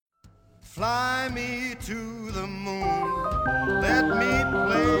Fly me to the moon, let me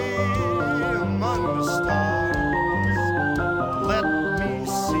play among the stars. Let me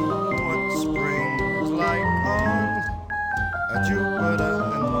see what spring is like on Jupiter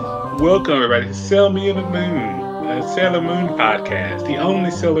and Mars. Welcome, everybody, to Sail Me in the Moon, a Sailor Moon podcast, the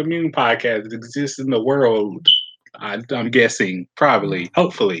only Sailor Moon podcast that exists in the world. I'm guessing, probably,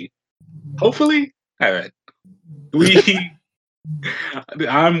 hopefully. All right.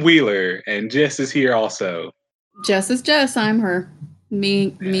 I'm Wheeler, and Jess is here also. Jess is Jess. I'm her.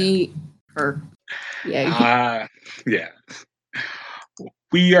 Me, her. Yay. Yeah.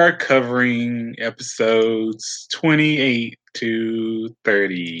 We are covering episodes 28 to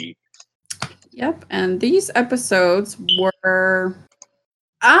 30. Yep, and these episodes were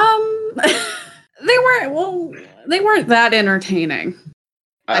they weren't that entertaining.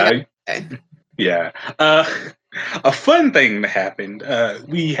 Yeah. A fun thing that happened.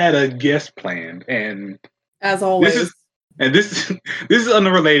 We had a guest planned, and as always, this is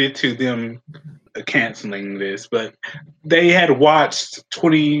unrelated to them canceling this, but they had watched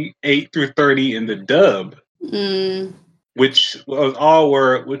 28 through 30 in the dub, which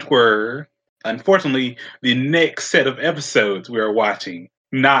were unfortunately the next set of episodes we are watching,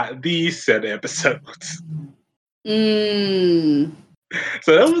 not these set of episodes.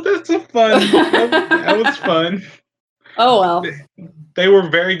 So that's a fun. that was fun. Oh well. They were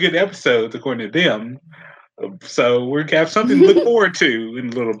very good episodes according to them. So we have something to look forward to in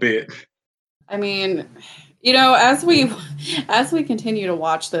a little bit. I mean, as we continue to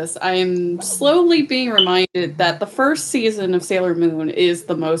watch this, I am slowly being reminded that the first season of Sailor Moon is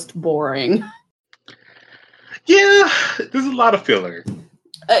the most boring. Yeah, there's a lot of filler.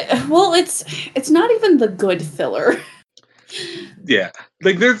 Well, it's not even the good filler. Yeah,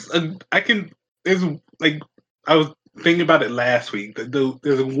 like I was thinking about it last week.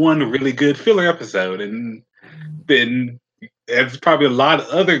 There's one really good filler episode, and then there's probably a lot of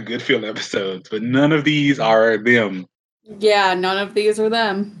other good filler episodes, but none of these are them. Yeah, none of these are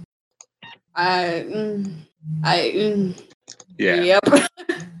them. Yep.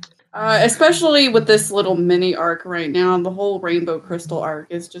 Especially with this little mini arc right now, the whole Rainbow Crystal arc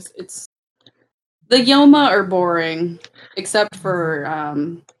is just the Yoma are boring, except for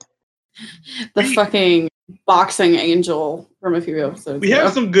the fucking boxing angel from a few episodes. We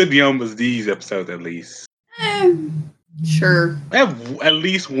have some good Yomas these episodes, at least. Sure. I have at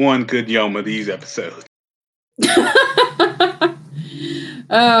least one good Yoma these episodes.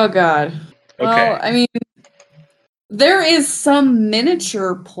 Oh God. Okay. Well, I mean, there is some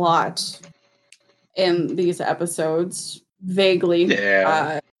miniature plot in these episodes, vaguely.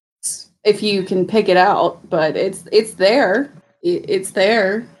 Yeah. If you can pick it out, but it's there. It's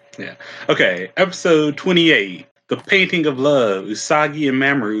there. Yeah. Okay. Episode 28. The Painting of Love. Usagi and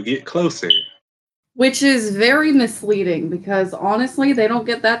Mamoru get closer. Which is very misleading because honestly, they don't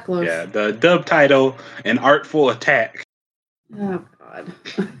get that close. Yeah. The dub title, An Artful Attack. Oh God.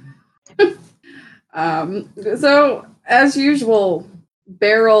 So as usual,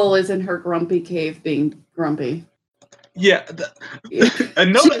 Beryl is in her grumpy cave being grumpy. Yeah.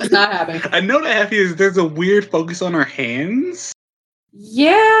 She's not happy. A note I have here is there's a weird focus on her hands.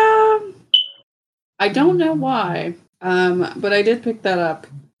 Yeah. I don't know why. But I did pick that up.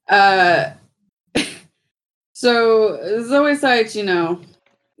 So Zoisite,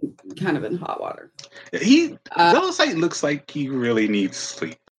 kind of in hot water. Zoisite looks like he really needs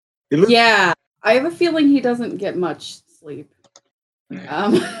sleep. Yeah. I have a feeling he doesn't get much sleep.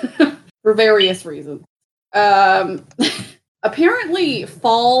 For various reasons. Apparently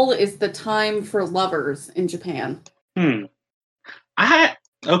fall is the time for lovers in Japan.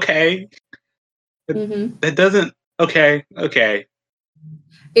 Okay. That doesn't okay.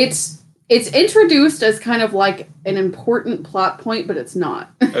 It's introduced as kind of like an important plot point, but it's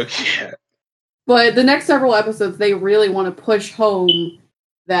not. Okay. But the next several episodes, they really want to push home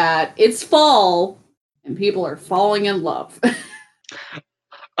that it's fall and people are falling in love.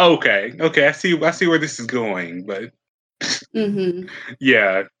 Okay. I see where this is going, but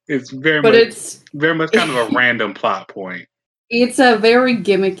yeah, it's very much kind of a random plot point. It's a very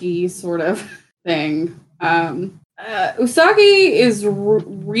gimmicky sort of thing. Usagi is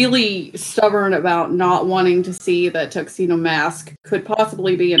really stubborn about not wanting to see that Tuxedo Mask could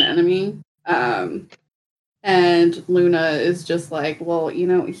possibly be an enemy. And Luna is just like, well,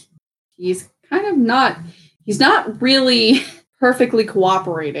 he's kind of not, he's not really perfectly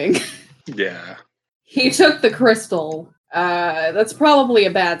cooperating. Yeah. He took the crystal. That's probably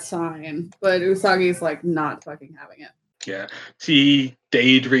a bad sign, but Usagi's like not fucking having it. Yeah. She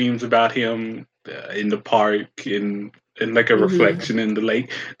daydreams about him in the park, and and like a reflection in the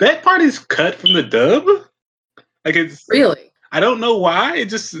lake. That part is cut from the dub. Like it's really. I don't know why. It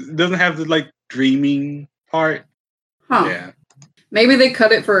just doesn't have the like dreaming part. Huh. Yeah. Maybe they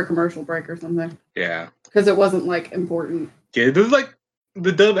cut it for a commercial break or something. Yeah. Because it wasn't like important. Yeah, there's like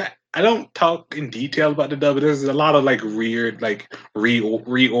the dub. I don't talk in detail about the dub, but there's a lot of like weird like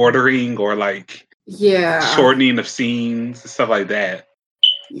reordering or like shortening of scenes, stuff like that.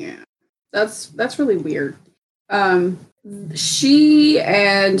 Yeah. That's really weird. She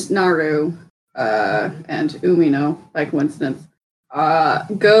and Naru and Umino, by coincidence,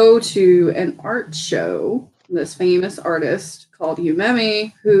 go to an art show. This famous artist called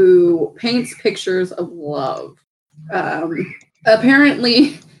Yumemi, who paints pictures of love.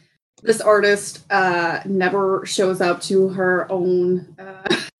 Apparently, this artist never shows up to her own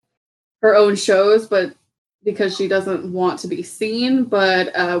shows, but because she doesn't want to be seen.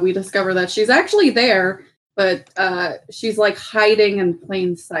 But we discover that she's actually there, but she's like hiding in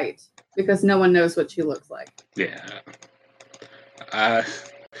plain sight because no one knows what she looks like. Yeah.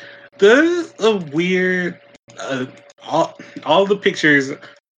 There's a weird. All the pictures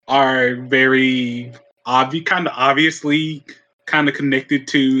are very obviously kind of connected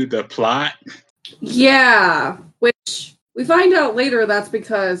to the plot. Yeah, which we find out later that's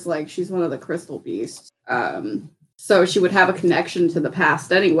because like she's one of the crystal beasts. So she would have a connection to the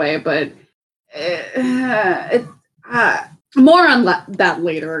past anyway, but more on that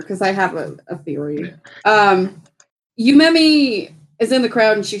later because I have a theory. Yumemi is in the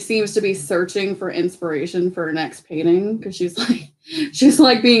crowd and she seems to be searching for inspiration for her next painting because she's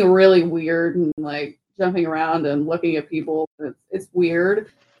like being really weird and like jumping around and looking at people. It's weird.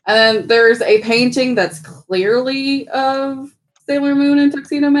 And then there's a painting that's clearly of Sailor Moon in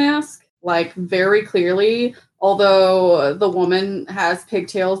Tuxedo Mask, like very clearly, although the woman has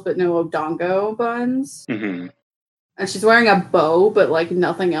pigtails but no odongo buns. Mm-hmm. And she's wearing a bow but like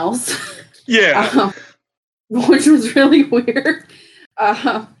nothing else. Yeah. Which was really weird.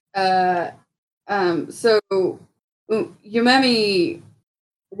 So Yumemi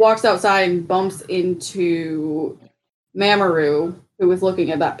walks outside and bumps into Mamoru, who was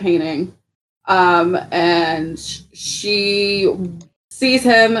looking at that painting. And she sees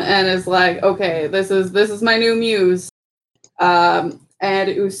him and is like, okay, this is my new muse. And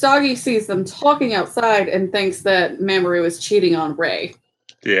Usagi sees them talking outside and thinks that Mamoru is cheating on Rei.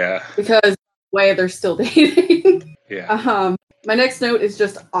 Yeah. Because way they're still dating. Yeah. My next note is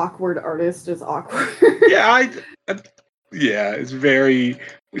just awkward artist is awkward. Yeah, it's very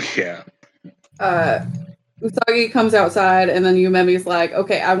Usagi comes outside and then Yumemi's like,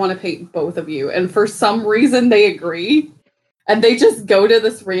 okay, I want to paint both of you. And for some reason they agree. And they just go to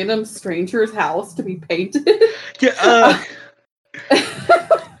this random stranger's house to be painted. Yeah.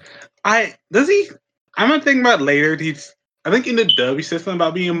 I'm not thinking about later. I think in the dub he says something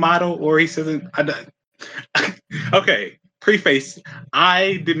about being a model, or he says okay, preface.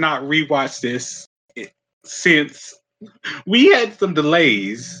 I did not rewatch this since we had some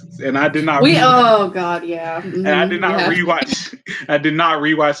delays, and I did not. Oh God, yeah. Mm-hmm, and I did not rewatch. I did not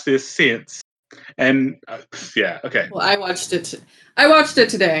rewatch this since, and yeah, okay. Well, I watched it. I watched it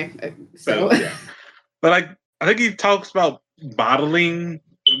today. So yeah, but I think he talks about modeling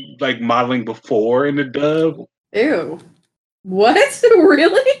before in the dub. Ew. What?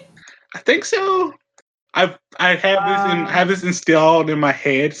 Really? I think so. I have this installed in my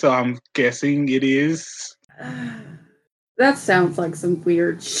head, so I'm guessing it is. That sounds like some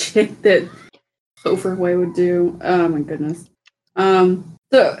weird shit that Overway would do. Oh my goodness.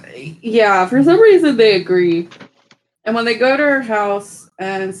 So yeah, for some reason they agree. And when they go to her house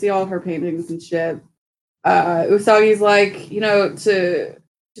and see all her paintings and shit, Usagi's like,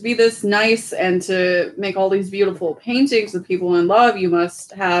 to be this nice and to make all these beautiful paintings with people in love, you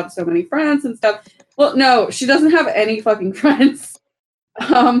must have so many friends and stuff. Well, no, she doesn't have any fucking friends.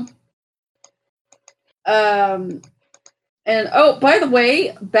 And oh, by the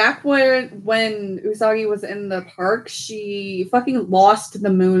way, back when Usagi was in the park, she fucking lost the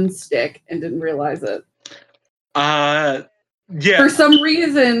moon stick and didn't realize it. Yeah. For some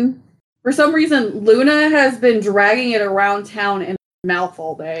reason, Luna has been dragging it around town in her mouth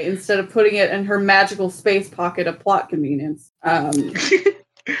all day instead of putting it in her magical space pocket of plot convenience.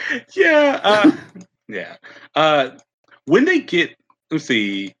 Yeah. Yeah. When they get, let's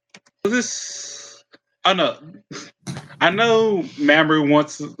see, this. Oh no. I know Mamoru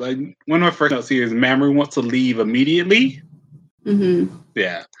wants, like, one of my first notes here is Mamoru wants to leave immediately. Mm-hmm.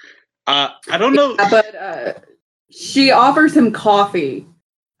 Yeah. I don't know. Yeah, but she offers him coffee,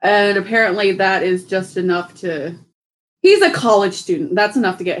 and apparently that is just enough to... He's a college student. That's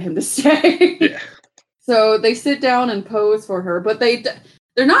enough to get him to stay. Yeah. So they sit down and pose for her, but they're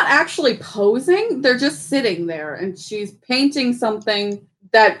not actually posing. They're just sitting there, and she's painting something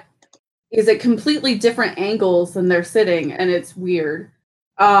that is at completely different angles than they're sitting, and it's weird.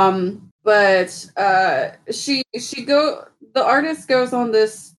 But the artist goes on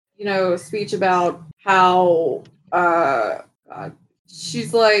this, speech about how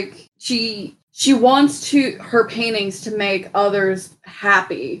she's like she wants her paintings to make others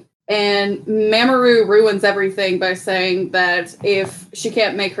happy. And Mamoru ruins everything by saying that if she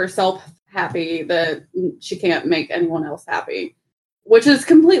can't make herself happy, that she can't make anyone else happy, which is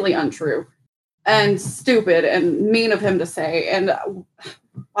completely untrue and stupid and mean of him to say. And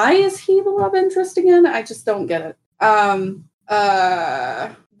why is he the love interest again? I just don't get it.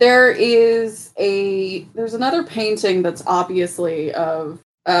 There's another painting that's obviously of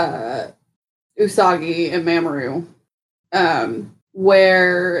Usagi and Mamoru,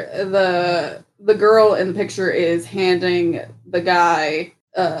 where the girl in the picture is handing the guy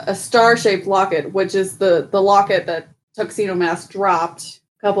a star-shaped locket, which is the locket that Tuxedo Mask dropped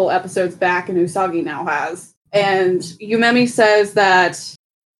a couple episodes back and Usagi now has. And Yumemi says that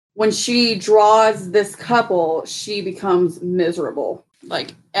when she draws this couple, she becomes miserable.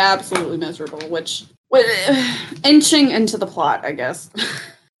 Like, absolutely miserable, which inching into the plot, I guess.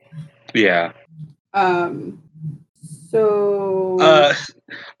 Yeah. So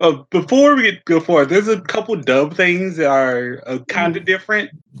before we go forward, there's a couple dub things that are kind of different,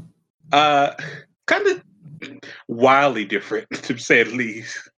 kind of wildly different, to say the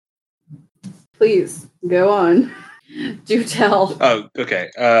least. Please go on. Do tell. Oh, okay.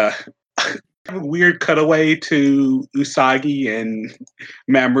 A weird cutaway to Usagi and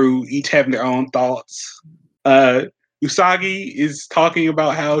Mamoru each having their own thoughts. Usagi is talking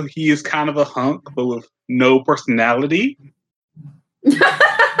about how he is kind of a hunk, but with no personality.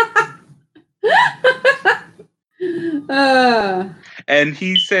 And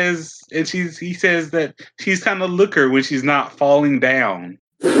he says that she's kind of looker when she's not falling down.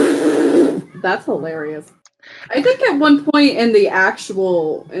 That's hilarious. I think at one point in the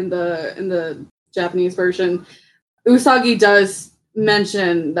Japanese version, Usagi does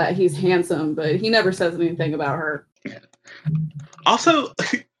mention that he's handsome, but he never says anything about her. Yeah. Also,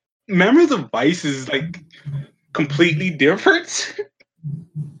 remember the Vice is like completely different.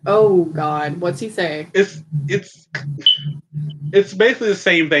 Oh God, what's he say? It's basically the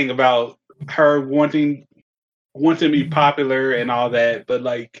same thing about her wanting to be popular and all that, but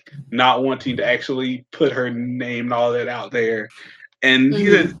like not wanting to actually put her name and all that out there. And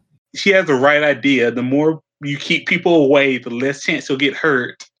he said she has the right idea. The more you keep people away, the less chance you'll get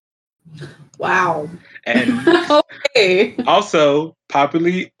hurt. Wow. And okay. Also,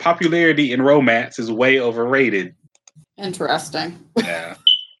 popularity in romance is way overrated. Interesting. Yeah.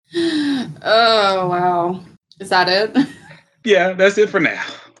 Oh, wow. Is that it? Yeah, that's it for now.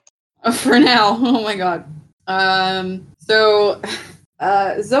 For now. Oh my God. So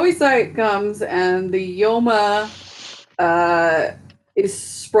Zoe Sight comes and the Yoma is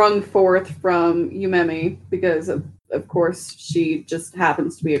sprung forth from Yumemi because of course she just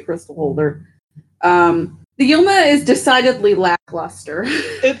happens to be a crystal holder. The Yoma is decidedly lackluster.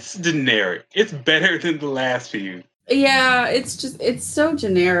 It's generic. It's better than the last few. Yeah, it's so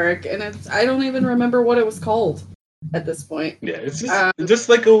generic, and I don't even remember what it was called at this point. Yeah, it's just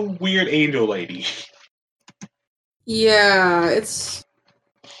like a weird angel lady. Yeah, it's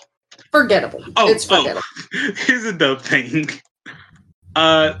forgettable. It's forgettable. Here's a dope thing.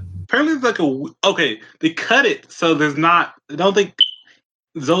 Apparently it's like they cut it so there's not. I don't think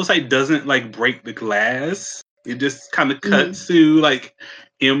Zoisite doesn't like break the glass. It just kind of cuts to like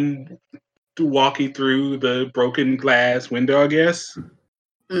him walking through the broken glass window, I guess.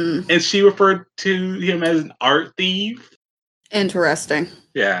 And she referred to him as an art thief. Interesting.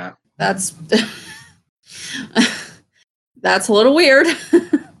 Yeah. That's that's a little weird.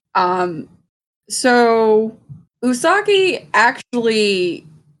 So Usagi actually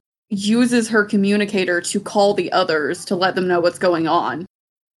uses her communicator to call the others to let them know what's going on,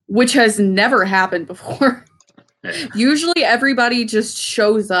 which has never happened before. Yeah. Usually everybody just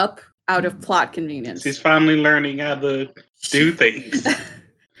shows up out of plot convenience. She's finally learning how to do things.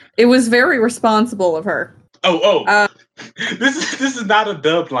 It was very responsible of her. This is not a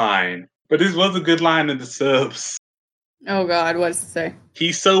dub line, but this was a good line in the subs. Oh God, what does it say?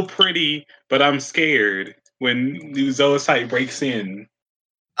 He's so pretty, but I'm scared when Zoisite breaks in.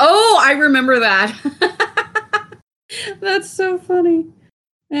 Oh, I remember that. That's so funny.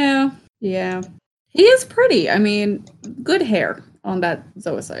 Yeah. He is pretty. I mean, good hair on that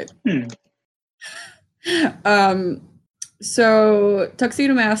Zoisite. So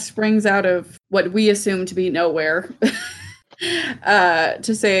Tuxedo Mask springs out of what we assume to be nowhere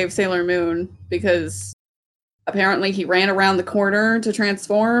to save Sailor Moon because apparently he ran around the corner to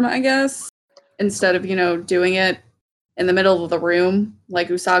transform, I guess, instead of, doing it in the middle of the room like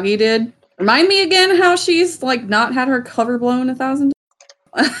Usagi did. Remind me again how she's like not had her cover blown 1,000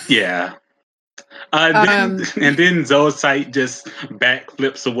 times. Yeah. And then Zoisite just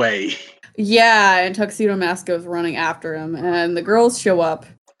backflips away. Yeah, and Tuxedo Mask goes running after him, and the girls show up.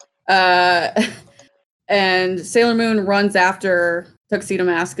 And Sailor Moon runs after Tuxedo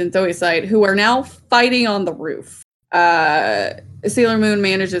Mask and Zoisite, who are now fighting on the roof. Sailor Moon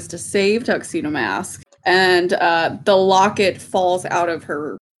manages to save Tuxedo Mask, and the locket falls out of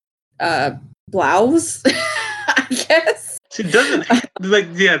her blouse, I guess. She doesn't,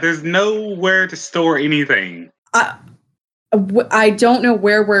 there's nowhere to store anything. I don't know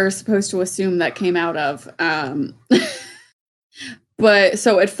where we're supposed to assume that came out of. But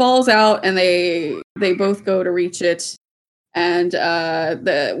so it falls out and they both go to reach it. And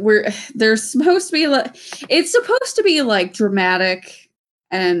there's supposed to be it's supposed to be like dramatic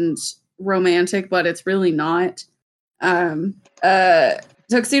and romantic, but it's really not.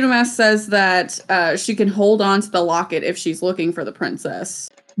 Tuxedo Mask says that she can hold on to the locket if she's looking for the princess.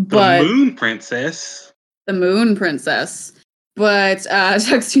 But the Moon Princess. The Moon Princess. But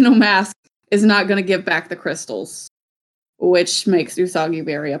Tuxedo Mask is not going to give back the crystals, which makes Usagi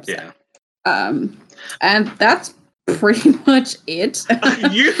very upset. Yeah. And that's pretty much it.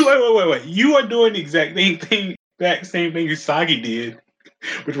 Wait. You are doing the exact same thing Usagi did,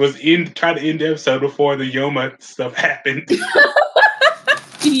 which was try to end the episode before the Yoma stuff happened.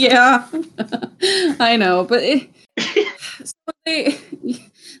 Yeah. I know, but so they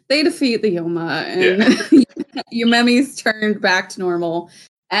defeat the Yoma, and Yumemi's turned back to normal.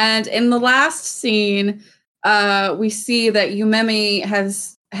 And in the last scene, we see that Yumemi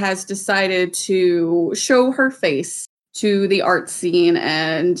has decided to show her face to the art scene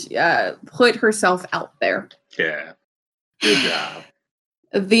and put herself out there. Yeah. Good job.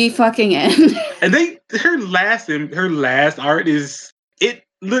 The fucking end. And her last art it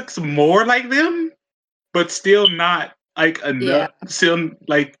looks more like them, but still not like enough. Yeah. Still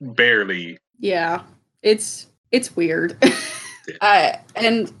like barely. Yeah. It's weird.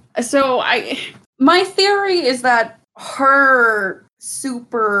 And so my theory is that her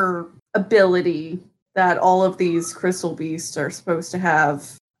super ability that all of these crystal beasts are supposed to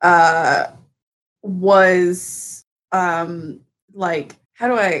have was like how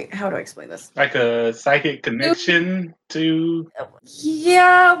do I explain this? Like a psychic connection to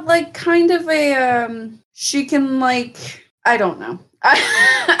like kind of a she can like I don't know.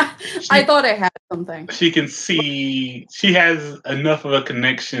 I thought I had something. She can see. She has enough of a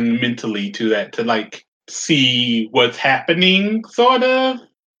connection mentally to that to like see what's happening, sort of.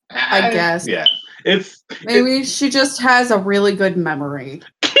 I guess. Yeah. Maybe she just has a really good memory.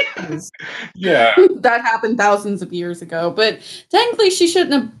 Yeah. That happened thousands of years ago, but technically she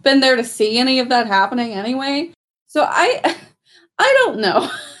shouldn't have been there to see any of that happening anyway. So I don't know.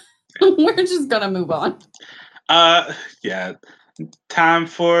 We're just gonna move on. Yeah. Time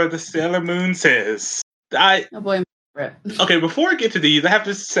for the Sailor Moon says. Oh boy. Okay, before I get to these, I have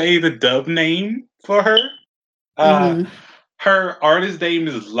to say the dub name for her. Her artist name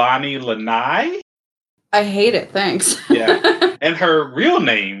is Lani Lanai. I hate it, thanks. Yeah. And her real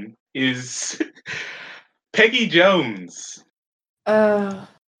name is Peggy Jones. Yeah.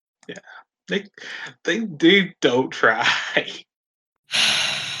 They don't try.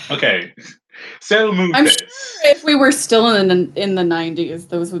 Okay. Sailor Moon I'm says, sure if we were still in the 90s,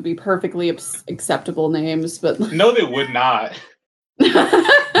 those would be perfectly acceptable names, but no, they would not.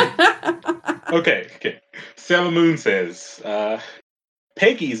 Okay. Sailor Moon says,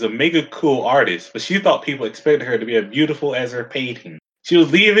 Peggy's a mega cool artist, but she thought people expected her to be as beautiful as her painting. She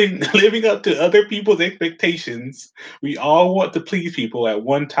was living up to other people's expectations. We all want to please people at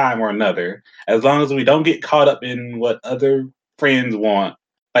one time or another, as long as we don't get caught up in what other friends want,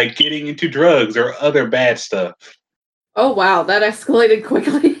 like getting into drugs or other bad stuff. Oh, wow. That escalated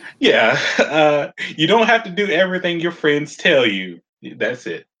quickly. Yeah. You don't have to do everything your friends tell you. That's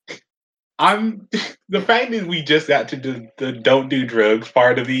it. The fact that we just got to do the don't do drugs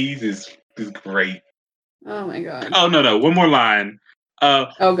part of these is great. Oh, my God. Oh, no. One more line.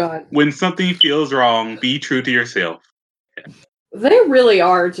 Oh, God. When something feels wrong, be true to yourself. Yeah. They really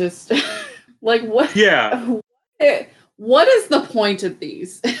are just like, what? Yeah. What is the point of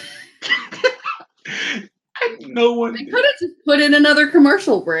these? No one. They could have just put in another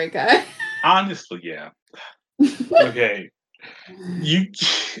commercial break. Honestly, yeah. Okay. You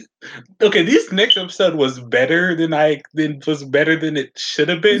okay? This next episode was better than it should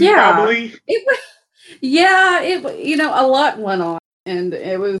have been. Yeah, probably. it was. Yeah, a lot went on, and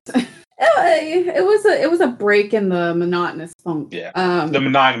it was. It was a break in the monotonous funk. Yeah, the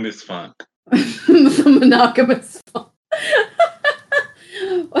monogamous funk. The monogamous funk.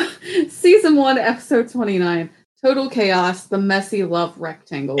 Season 1, episode 29. Total Chaos, the Messy Love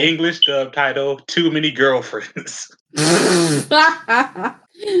Rectangle. English dub title, Too Many Girlfriends. Oh,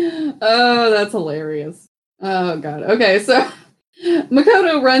 that's hilarious. Oh, God. Okay, so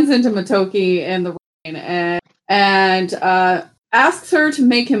Makoto runs into Motoki in the rain and asks her to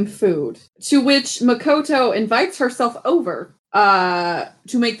make him food, to which Makoto invites herself over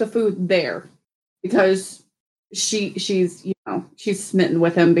to make the food there because she's smitten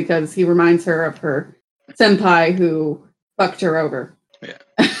with him because he reminds her of her senpai who fucked her over. Yeah.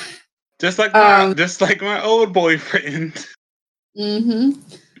 Just like my old boyfriend. Mm-hmm.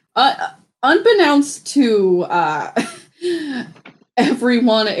 Unbeknownst to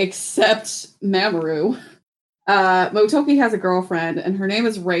everyone except Mamoru, Motoki has a girlfriend, and her name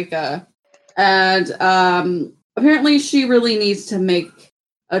is Reika. And apparently she really needs to make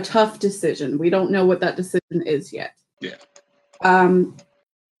a tough decision. We don't know what that decision is yet. Yeah.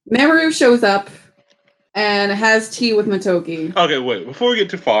 Mamoru shows up and has tea with Motoki. Okay, wait. Before we get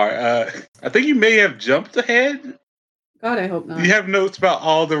too far, I think you may have jumped ahead. God, I hope not. Do you have notes about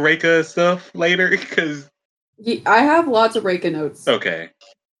all the Reika stuff later? Because I have lots of Reika notes. Okay.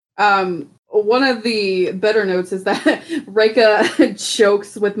 One of the better notes is that Reika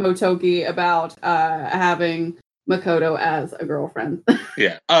jokes with Motoki about having Makoto as a girlfriend.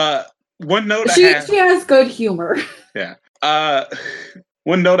 Yeah. One note she has good humor. Yeah.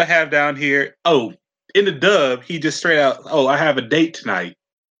 One note I have down here. Oh, in the dub, he just straight out, "Oh, I have a date tonight."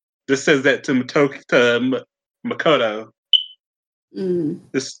 Just says that to Makoto.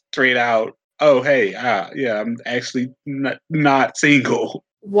 Just straight out. Oh, hey, yeah, I'm actually not single.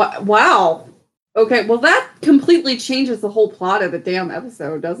 Wow. Okay, well that completely changes the whole plot of the damn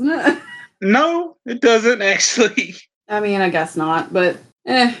episode, doesn't it? No, it doesn't actually. I mean, I guess not, but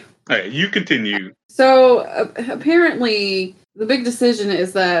Okay, you continue. So apparently, the big decision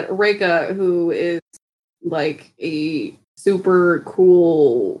is that Reika, who is like a super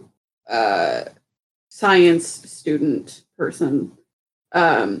cool science student person,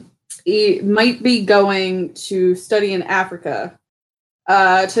 he might be going to study in Africa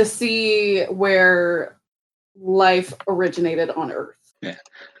to see where life originated on Earth. Yeah.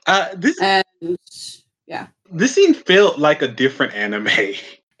 This scene felt like a different anime.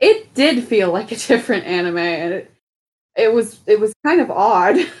 It did feel like a different anime, and it was kind of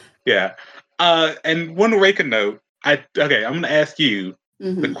odd. Yeah. And one Reika note. I'm gonna ask you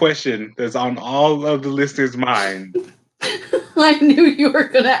the question that's on all of the listeners' mind. I knew you were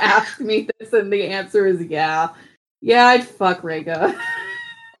gonna ask me this, and the answer is yeah. Yeah, I'd fuck Reika.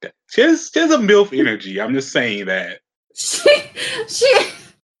 She has a MILF energy. I'm just saying that. She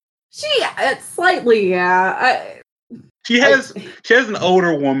slightly, yeah. She has an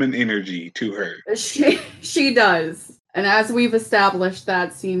older woman energy to her. She does, and as we've established,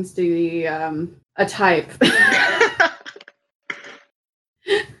 that seems to be a type.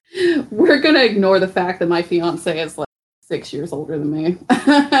 We're gonna ignore the fact that my fiance is like 6 years older than me.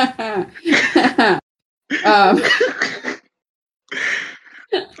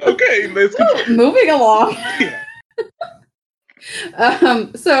 Okay, let's continue. Moving along. Yeah.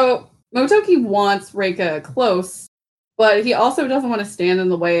 So Motoki wants Reika close, but he also doesn't want to stand in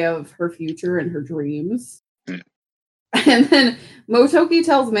the way of her future and her dreams. And then Motoki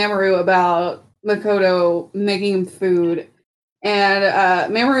tells Mamoru about Makoto making him food, and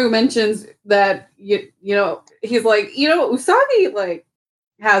Mamoru mentions that you know he's like, Usagi like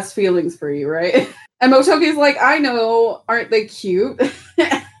has feelings for you, right? And Motoki's like, I know, aren't they cute?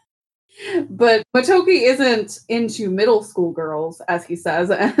 But Motoki isn't into middle school girls, as he says,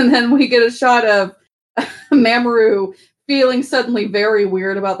 and then we get a shot of Mamoru feeling suddenly very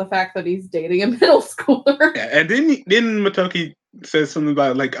weird about the fact that he's dating a middle schooler. Yeah, and then Motoki says something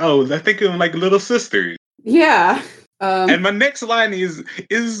about like, "Oh, I think of them like little sisters." Yeah. And my next line is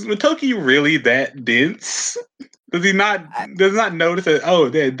Motoki really that dense? Does he not notice that? Oh,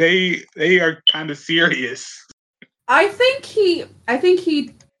 they are kind of serious. I think he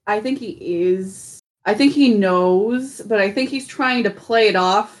is. I think he knows, but I think he's trying to play it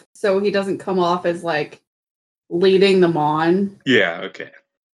off so he doesn't come off as like leading them on. Yeah. Okay.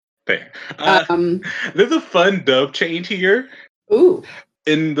 Fair. There's a fun dub change here. Ooh.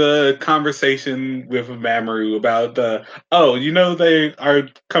 In the conversation with Mamoru about they are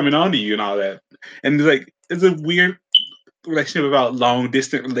coming on to you and all that. And it's a weird relationship about long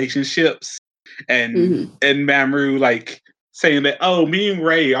distance relationships, and Mamoru like saying that, oh, me and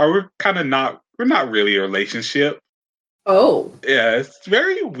Ray we're not really a relationship. Oh, yeah, it's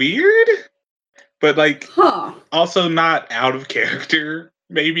very weird, but like, also not out of character,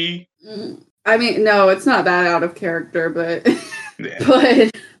 maybe. I mean, no, it's not that out of character, but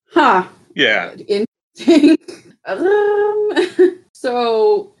yeah, interesting.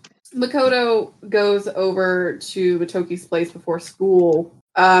 So Makoto goes over to Motoki's place before school,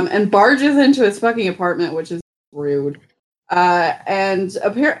 and barges into his fucking apartment, which is rude. And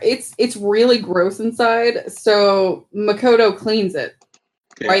apparently it's really gross inside, so Makoto cleans it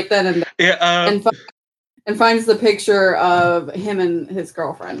right then and there. And finds the picture of him and his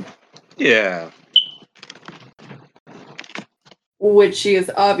girlfriend. Yeah. Which she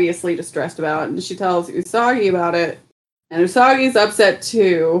is obviously distressed about, and she tells Usagi about it. And Usagi's upset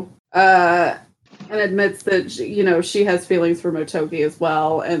too, and admits that she has feelings for Motoki as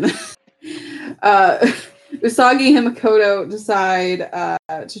well. And Usagi and Makoto decide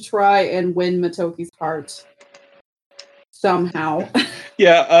to try and win Motoki's heart somehow.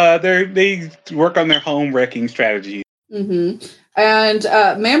 Yeah, they work on their home wrecking strategy. Mm-hmm. And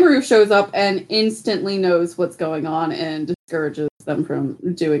Mamoru shows up and instantly knows what's going on and discourages them from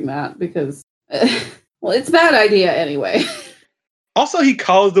doing that because, well, it's a bad idea anyway. Also, he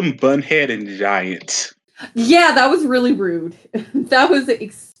calls them Bunhead and Giant. Yeah, that was really rude. That was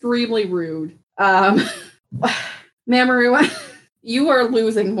extremely rude. Mamoru, you are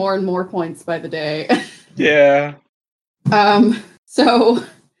losing more and more points by the day. Yeah. So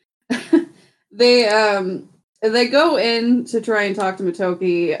they go in to try and talk to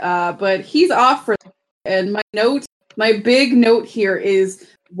Motoki, but he's off for. And my big note here is,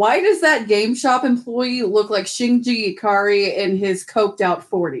 why does that game shop employee look like Shinji Ikari in his coked out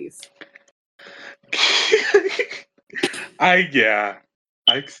 40s? Am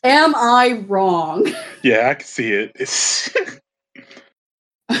I wrong? Yeah, I can see it.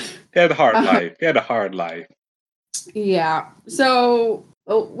 He had a hard life. Yeah. So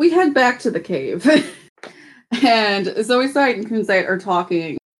we head back to the cave. And Zoisite and Kunzite are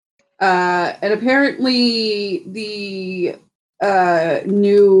talking. And apparently the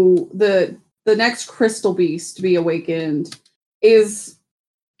next crystal beast to be awakened is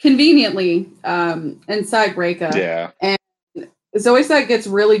conveniently inside Reika. Yeah. And Zoisite gets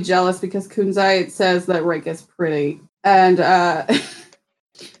really jealous because Kunzite says that Reika's pretty. And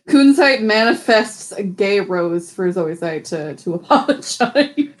Kunzite manifests a gay rose for Zoisite to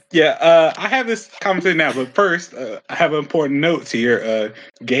apologize. Yeah, I have this conversation now, but first, I have important notes here.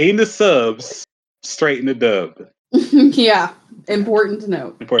 Gain the subs, straighten the dub. Yeah, important to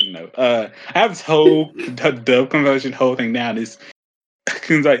note. I have this whole dub conversion whole thing now. This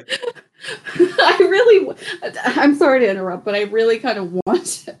Kunzite. I'm sorry to interrupt, but I really kind of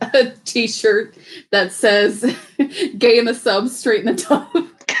want a t-shirt that says "Gay in the subs, straight in the dub."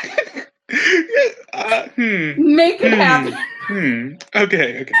 Make it happen.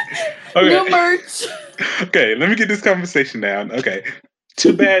 Okay. New merch. Okay, let me get this conversation down. Okay.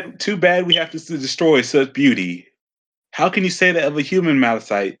 Too bad we have to destroy such beauty. How can you say that of a human,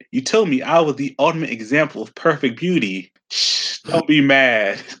 Malachite? You told me I was the ultimate example of perfect beauty. Shh, don't be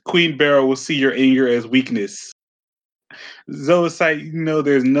mad. Queen Beryl will see your anger as weakness. Zoisite,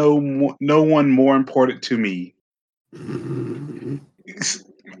 there's no one more important to me.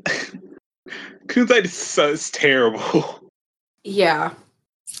 Kunzite is terrible. Yeah.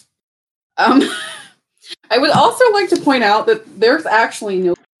 I would also like to point out that there's actually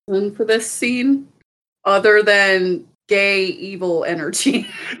no reason for this scene other than gay evil energy.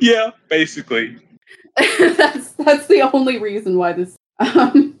 Yeah, basically. That's the only reason why this.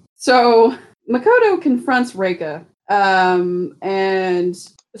 So Makoto confronts Reika, and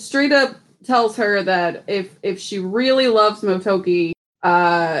straight up tells her that if she really loves Motoki,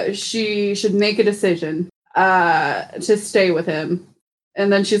 she should make a decision to stay with him. And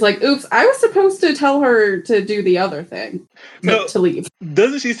then she's like, oops, I was supposed to tell her to do the other thing, to leave.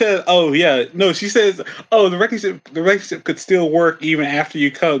 Doesn't she say, oh, yeah. No, she says, oh, the relationship could still work even after you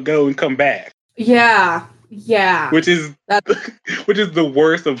go and come back. Yeah. Which is the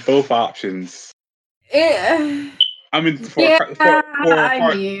worst of both options. For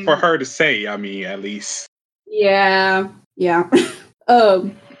her to say, at least. Yeah.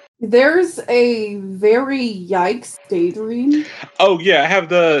 There's a very yikes daydream. Oh yeah, I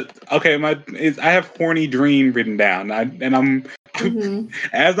have I have horny dream written down. I'm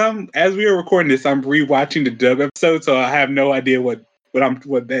as we are recording this, I'm rewatching the dub episode, so I have no idea what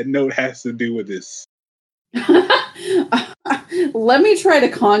that note has to do with this. Let me try to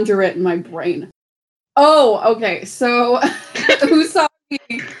conjure it in my brain. Oh, okay. So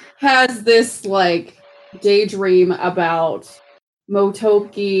Usagi has this like daydream about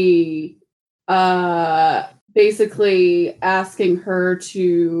Motoki basically asking her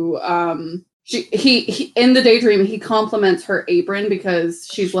to he in the daydream he compliments her apron because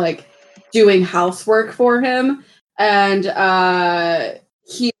she's like doing housework for him, and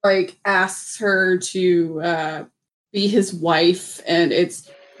he like asks her to be his wife, and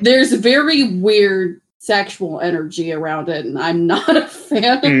there's very weird sexual energy around it, and I'm not a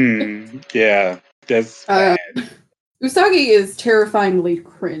fan. Yeah, that's Usagi is terrifyingly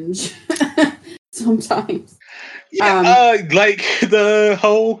cringe sometimes. Yeah, like the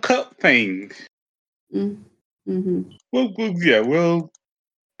whole cup thing. Mm-hmm. Well,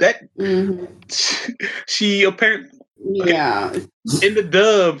 that she apparently in the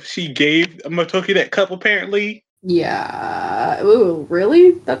dub she gave Motoki that cup apparently. Yeah. Ooh,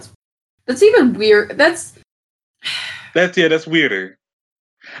 really? That's even weird. That's weirder.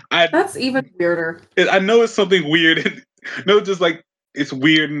 That's even weirder. I know it's something weird. No, just like it's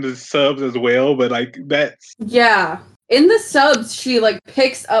weird in the subs as well, but like that's in the subs she like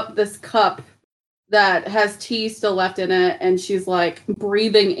picks up this cup that has tea still left in it, and she's like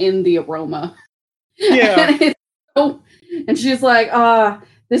breathing in the aroma. Yeah. And she's like,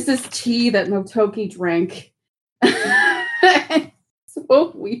 this is tea that Motoki drank.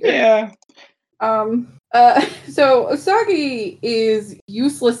 So weird. Yeah. So Usagi is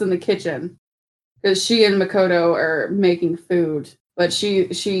useless in the kitchen because she and Makoto are making food, but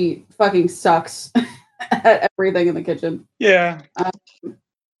she fucking sucks at everything in the kitchen. Yeah.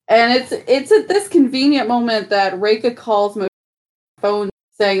 And it's at this convenient moment that Reika calls my phone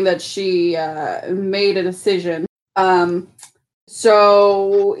saying that she made a decision.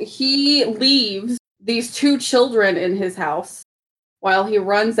 So he leaves these two children in his house while he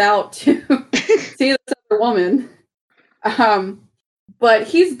runs out to see this other woman. But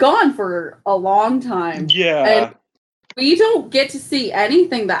he's gone for a long time. Yeah. And we don't get to see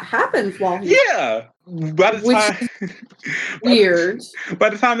anything that happens while he's By the time weird. By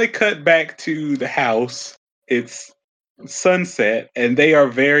the time they cut back to the house, it's sunset, and they are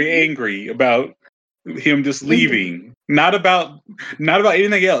very angry about him just leaving. Not about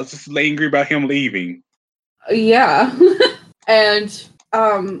anything else. Just angry about him leaving. Yeah. And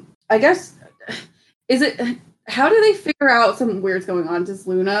I guess how do they figure out something weird's going on? Does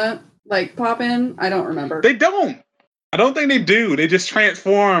Luna like pop in? I don't remember. They don't. I don't think they do. They just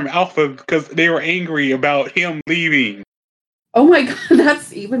transform Alpha because they were angry about him leaving. Oh my god,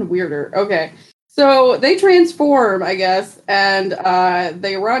 that's even weirder. Okay. So they transform, I guess, and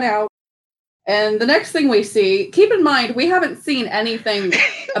they run out. And the next thing we see, keep in mind, we haven't seen anything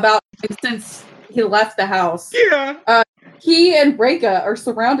about him since he left the house. Yeah. He and Reika are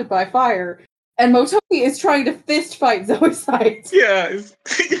surrounded by fire, and Motoki is trying to fist fight Zoisite. Yeah.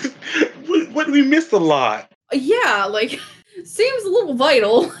 We missed a lot. Yeah, like, seems a little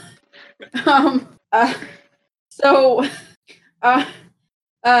vital. So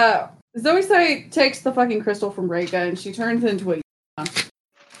Zoisite takes the fucking crystal from Reika, and she turns into a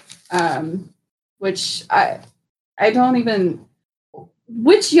Yoma. Which I don't even...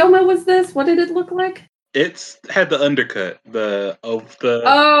 Which Yoma was this? What did it look like? It's had the undercut.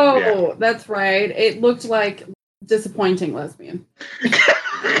 Oh, that's right. It looked like disappointing lesbian.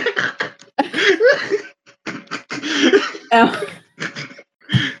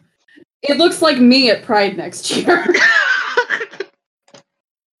 It looks like me at Pride next year.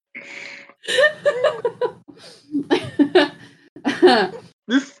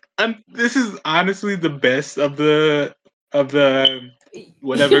 This is honestly the best of the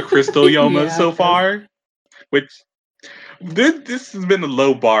whatever crystal Yoma so far. Which this has been a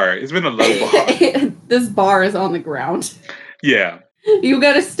low bar. It's been a low bar. This bar is on the ground. Yeah. You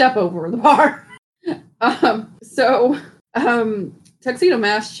gotta step over the bar. So Tuxedo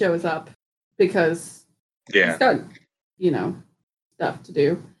Mask shows up because he's got, stuff to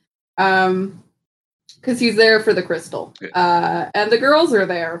do. Because he's there for the crystal. And the girls are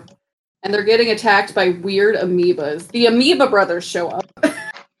there. And they're getting attacked by weird amoebas. The Amoeba Brothers show up.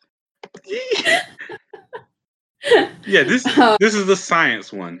 Yeah, this is the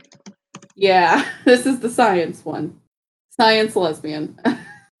science one. Yeah, this is the science one. Science lesbian.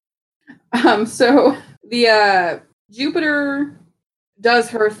 So the Jupiter does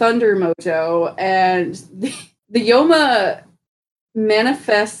her thunder mojo, and the Yoma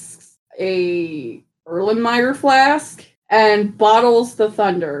manifests a Erlenmeyer flask and bottles the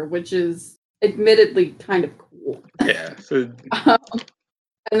thunder, which is admittedly kind of cool. Yeah. So...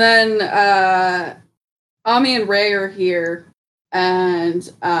 and then Ami and Ray are here, and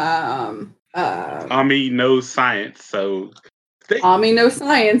Ami knows science, so Ami knows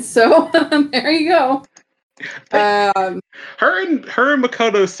science, so there you go. Her and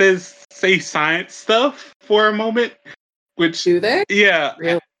Makoto say science stuff for a moment, which do they? Yeah,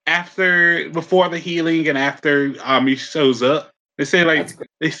 really? Before the healing and after Ami shows up, they say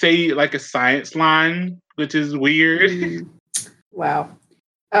like a science line, which is weird. Wow.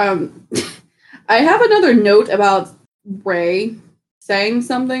 I have another note about Ray saying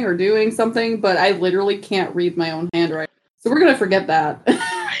something or doing something, but I literally can't read my own handwriting, so we're gonna forget that.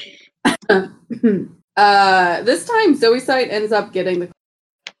 This time Zoisite ends up getting the.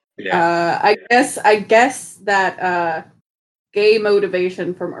 Yeah. I guess that gay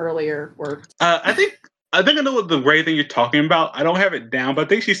motivation from earlier worked. I think I know what the Ray thing you're talking about. I don't have it down, but I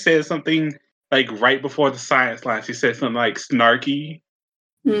think she said something like right before the science line. She said something like snarky.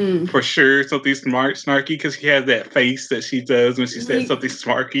 For sure, something snarky, because she has that face that she does when she says something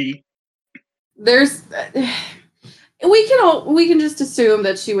snarky. There's, we can just assume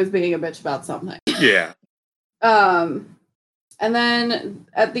that she was being a bitch about something. Yeah. And then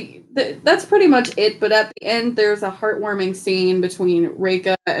at that's pretty much it. But at the end, there's a heartwarming scene between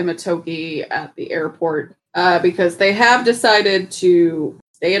Reika and Motoki at the airport because they have decided to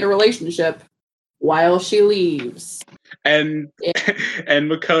stay in a relationship while she leaves. And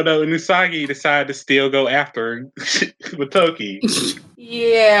Makoto and Usagi decide to still go after Motoki.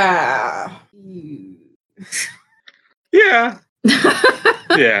 Yeah. Yeah.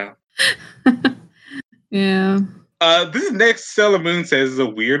 Yeah. Yeah. This next Sailor Moon says is a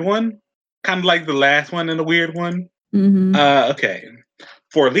weird one. Kind of like the last one and a weird one. Mm-hmm. Okay.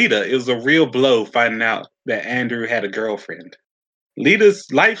 For Lita, it was a real blow finding out that Andrew had a girlfriend. Lita's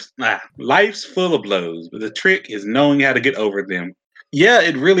life's full of blows, but the trick is knowing how to get over them. Yeah,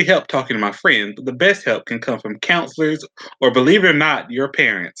 it really helped talking to my friend, but the best help can come from counselors or, believe it or not, your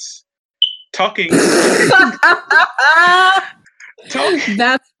parents. Talking.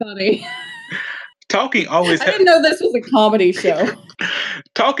 That's funny. Talking always. I didn't know this was a comedy show.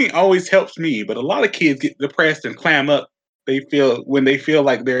 Talking always helps me, but a lot of kids get depressed and clam up. When they feel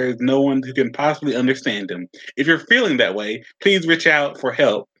like there is no one who can possibly understand them. If you're feeling that way, please reach out for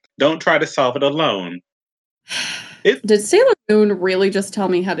help. Don't try to solve it alone. Did Sailor Moon really just tell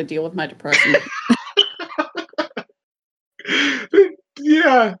me how to deal with my depression?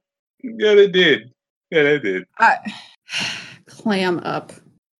 Yeah, they did. Yeah, they did. Clam up.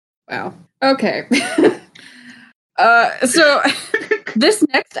 Wow. Okay. So this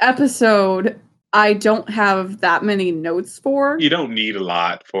next episode, I don't have that many notes for. You don't need a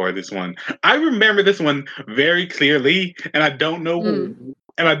lot for this one. I remember this one very clearly, and I don't know, and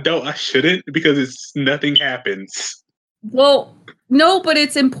I shouldn't, because nothing happens. Well, no, but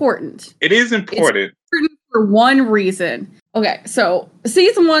it's important. It is important. It's important for one reason. Okay, so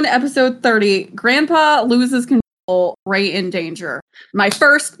season 1, episode 30, Grandpa loses control, Ray in danger. My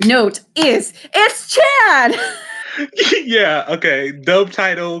first note is, it's Chad! Yeah, okay. Dub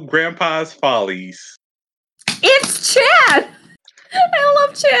title, Grandpa's Follies. It's Chad! I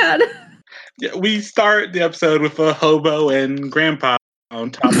love Chad! Yeah, we start the episode with a hobo and Grandpa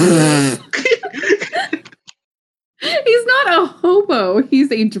on top of it. He's not a hobo. He's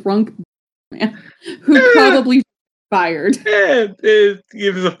a drunk man who probably fired. Yeah,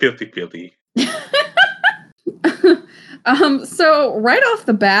 it was a 50-50. So right off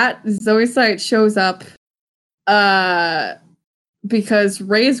the bat, Zoisite shows up because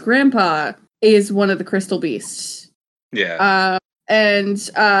Ray's grandpa is one of the crystal beasts. Yeah. And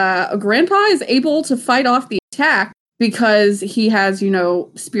Grandpa is able to fight off the attack because he has,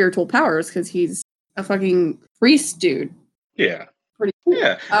 spiritual powers, because he's a fucking priest dude. Yeah. Pretty cool.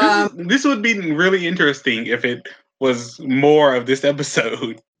 Yeah. This would be really interesting if it was more of this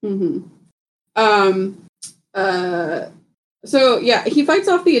episode. Mm-hmm. So yeah, he fights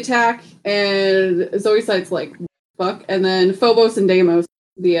off the attack, and Zoisite's like, fuck, and then Phobos and Deimos,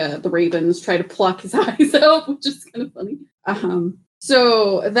 the ravens, try to pluck his eyes out, which is kind of funny.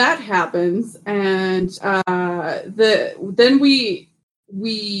 So that happens, and then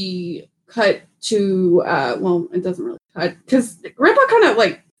we cut to it doesn't really cut, because Grandpa kind of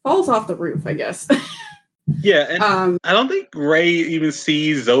like falls off the roof, I guess. Yeah, and I don't think Ray even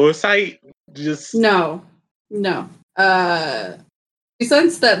sees Zoisite. No. She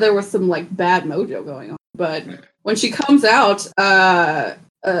sensed that there was some like bad mojo going on, but when she comes out,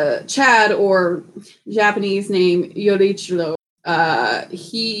 Chad, or Japanese name Yorichiro,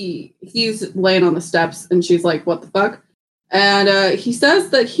 he's laying on the steps, and she's like, "What the fuck?" And he says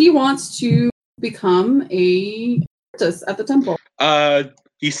that he wants to become a artist at the temple.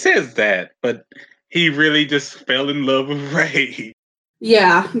 He says that, but he really just fell in love with Ray.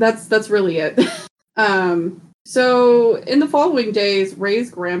 Yeah, that's really it. So in the following days,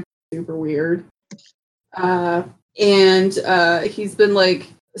 Ray's grandpa is super weird. And he's been like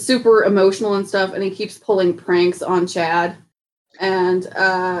super emotional and stuff, and he keeps pulling pranks on Chad. And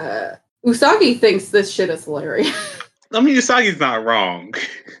Usagi thinks this shit is hilarious. I mean, Usagi's not wrong.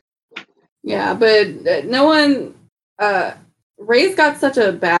 Yeah, but no one. Ray's got such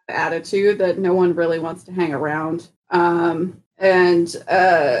a bad attitude that no one really wants to hang around. And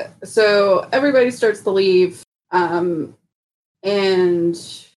so everybody starts to leave. And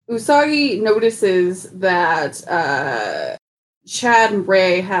Usagi notices that Chad and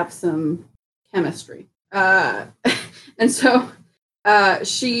Ray have some chemistry. And so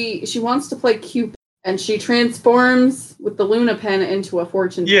she wants to play Cupid, and she transforms with the Luna pen into a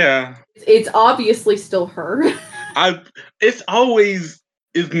fortune. Yeah. It's obviously still her. It's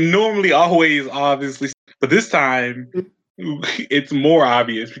normally always obviously, but this time it's more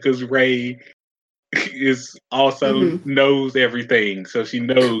obvious because Ray is also knows everything, so she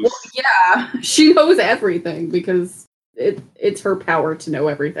knows. Well, yeah, she knows everything because it's her power to know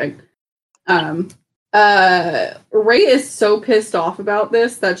everything. Ray is so pissed off about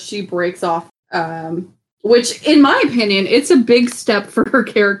this that she breaks off. Which, in my opinion, it's a big step for her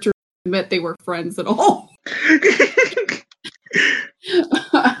character to admit they were friends at all.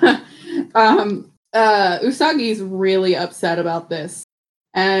 Usagi's really upset about this,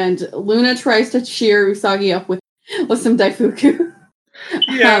 and Luna tries to cheer Usagi up with some Daifuku.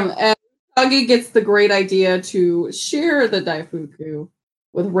 Yeah. And Usagi gets the great idea to share the Daifuku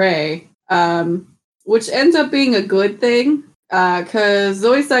with Ray, which ends up being a good thing, because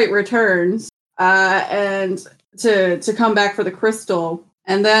Zoisite returns and to come back for the crystal,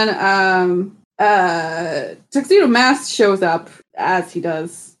 and then Tuxedo Mask shows up as he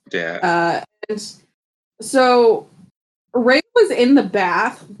does. Yeah. And so Ray was in the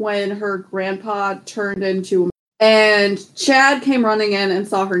bath when her grandpa turned into, and Chad came running in and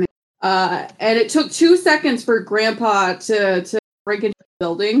saw her name. And it took 2 seconds for grandpa to break into the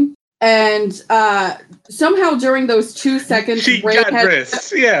building. And somehow during those 2 seconds, she Ray got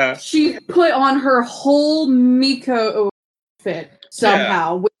dressed. Yeah. She put on her whole Miko outfit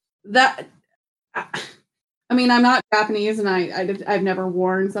somehow. Yeah. I mean, I'm not Japanese, and I've never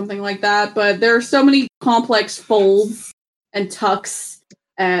worn something like that, but there are so many complex folds and tucks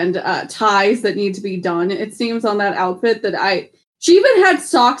and ties that need to be done, it seems, on that outfit that she even had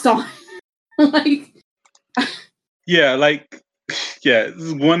socks on. Like, yeah,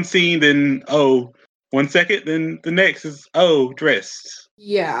 one scene, then 1 second, then the next is dressed.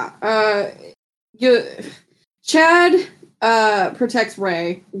 Yeah. Chad protects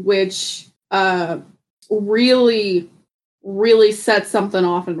Ray, which really, really sets something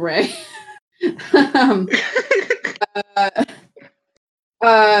off in Ray. The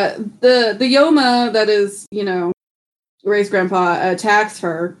Yoma that is, Ray's grandpa attacks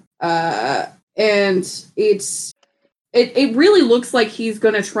her, and it really looks like he's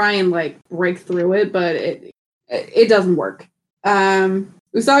gonna try and like break through it, but it doesn't work.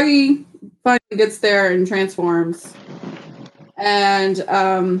 Usagi finally gets there and transforms, and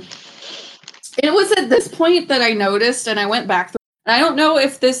it was at this point that I noticed, and I went back through, and I don't know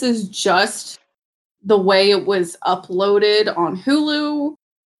if this is just the way it was uploaded on Hulu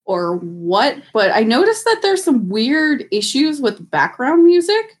or what, but I noticed that there's some weird issues with background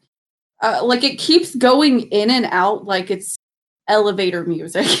music. Like, it keeps going in and out like it's elevator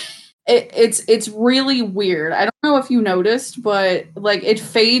music. It's really weird. I don't know if you noticed, but like it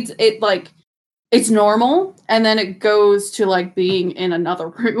fades, it's normal, and then it goes to like being in another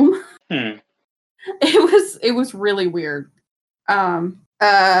room. It was really weird.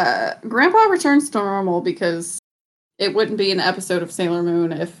 Grandpa returns to normal because it wouldn't be an episode of Sailor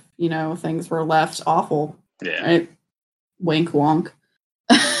Moon if, things were left awful. Yeah. Right? Wink wonk.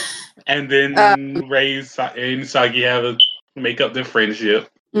 And then Ray and Usagi make up their friendship.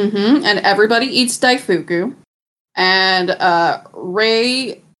 And everybody eats Daifuku. And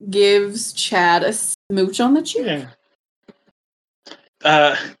Ray gives Chad a smooch on the cheek.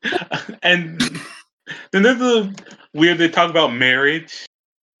 Yeah. And then there's a weird, they talk about marriage.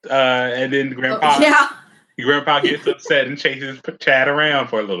 And then Grandpa gets upset and chases Chad around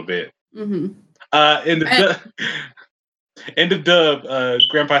for a little bit. In the dub,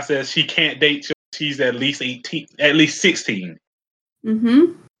 Grandpa says she can't date till she's at least 16.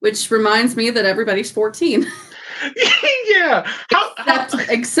 Which reminds me that everybody's 14. Yeah.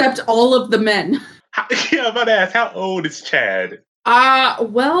 Except all of the men. I'm about to ask, how old is Chad?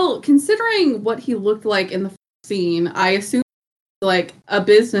 Well, considering what he looked like in the scene, I assume like a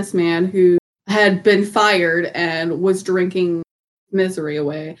businessman who had been fired and was drinking misery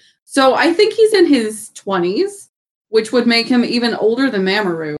away. So I think he's in his 20s, which would make him even older than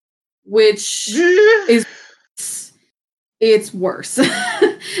Mamoru, which is it's worse.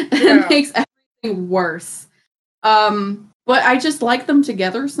 It makes everything worse. But I just like them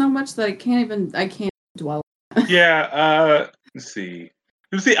together so much that I can't dwell. Yeah, let's see.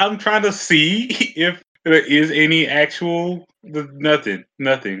 I'm trying to see if there is any actual nothing.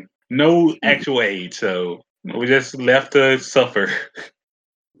 No actual age, so we just left to suffer.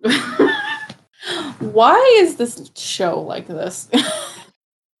 Why is this show like this?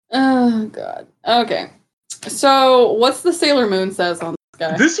 Oh god. Okay. So what's the Sailor Moon says on this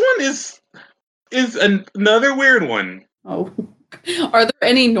guy? This one is another weird one. Oh. Are there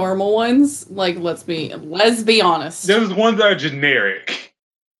any normal ones? Like, let's be honest. There's ones that are generic.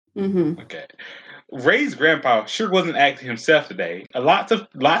 Mm-hmm. Okay. Ray's grandpa sure wasn't acting himself today. Lots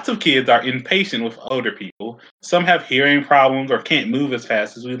of kids are impatient with older people. Some have hearing problems or can't move as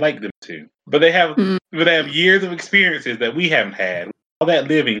fast as we'd like them to. But they have years of experiences that we haven't had. All that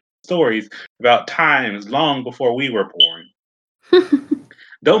living stories about times long before we were born.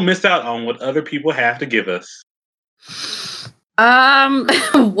 Don't miss out on what other people have to give us.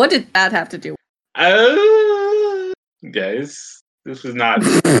 What did that have to do? Guys, this was not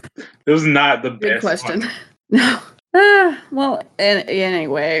the Good best question. one. No. Well,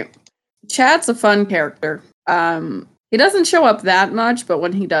 anyway, Chad's a fun character. He doesn't show up that much, but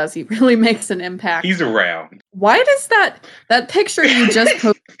when he does, he really makes an impact. He's around. Why does that picture you just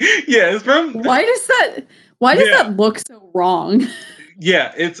posted? Yeah, it's from. Why does that look so wrong?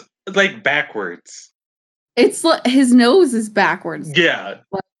 Yeah, it's like backwards. It's like his nose is backwards. Yeah,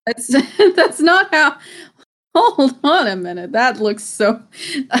 that's not how. Hold on a minute. That looks so.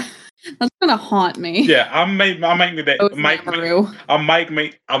 That's gonna haunt me. Yeah, I might make that. I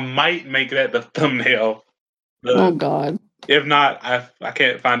might make that the thumbnail. Oh God! If not, I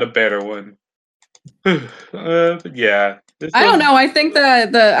can't find a better one. Yeah, I don't know. I think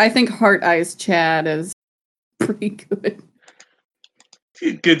I think Heart Eyes Chad is pretty good.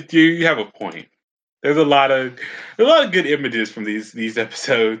 Good, you have a point. There's a lot of good images from these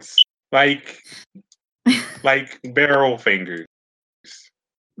episodes, like barrel fingers.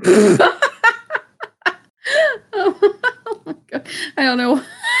 Oh my God! I don't know.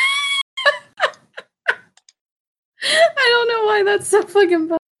 I don't know why that's so fucking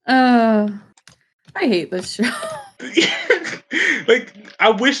fun. I hate this show. Like, I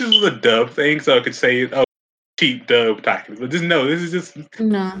wish this was a dub thing so I could say, oh, cheap dub talking. But just no, this is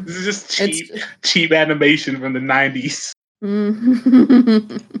just cheap animation from the 90s.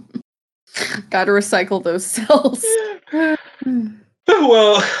 Gotta recycle those cells.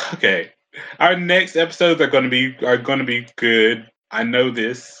 Well, okay. Our next episodes are gonna be good. I know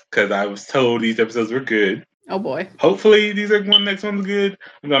this because I was told these episodes were good. Oh boy. Hopefully these next one's good.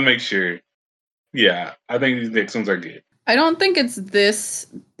 I'm gonna make sure. Yeah, I think these next ones are good. I don't think it's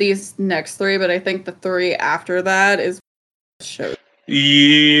these next three, but I think the three after that is show.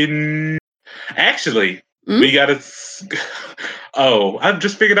 Actually, we gotta. Oh, I've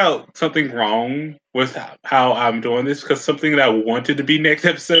just figured out something wrong with how I'm doing this because something that I wanted to be next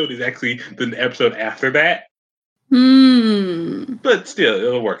episode is actually the episode after that. But still,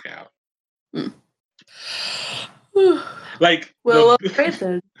 it'll work out. Like, well,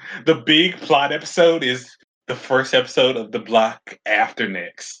 the big plot episode is the first episode of the block after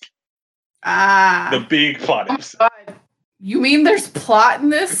next. The big plot episode. God. You mean there's plot in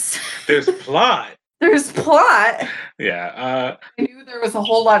this? There's plot. There's plot. Yeah. I knew there was a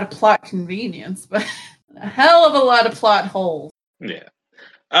whole lot of plot convenience, but a hell of a lot of plot holes. Yeah.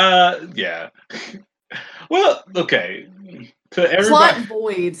 Yeah. Well, okay. To everybody, plot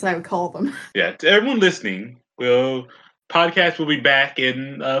voids, I would call them. Yeah, to everyone listening, podcast will be back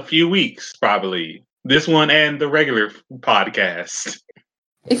in a few weeks, probably. This one and the regular podcast.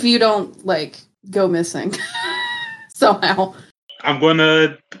 If you don't, go missing somehow. I'm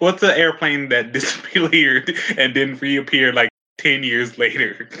gonna... What's the airplane that disappeared and then reappeared 10 years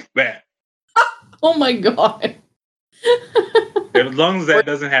later? That. Oh my God. As long as that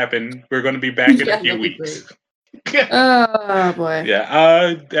doesn't happen, we're going to be back in a few weeks. Oh boy.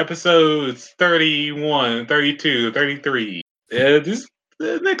 Yeah, episodes 31, 32, 33.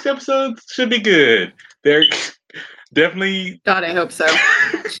 The next episode should be good. They're definitely... God, I hope so.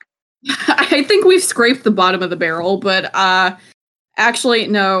 I think we've scraped the bottom of the barrel, but actually,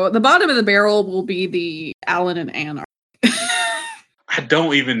 no. The bottom of the barrel will be the Alan and Ann. I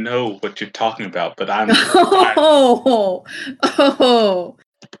don't even know what you're talking about, but I'm...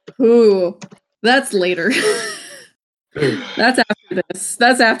 Ooh. That's later. That's after this.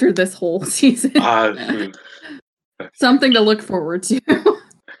 That's after this whole season. Something to look forward to.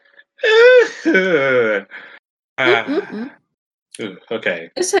 Okay.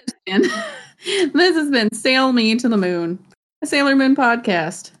 This has been Sail Me to the Moon, a Sailor Moon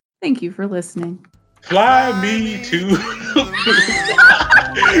podcast. Thank you for listening. Fly me to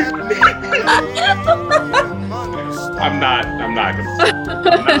I'm not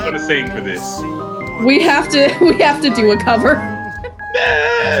gonna sing for this. We have to do a cover.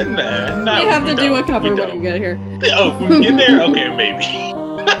 Nah, we have to do a cover when we get here. Oh, when we get there? Okay, maybe.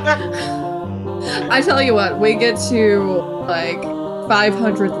 I tell you what, we get to like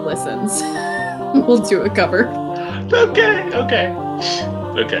 500 listens. We'll do a cover. Okay.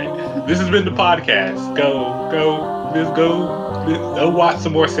 This has been the podcast. Go watch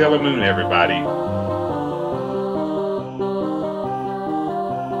some more Sailor Moon, everybody.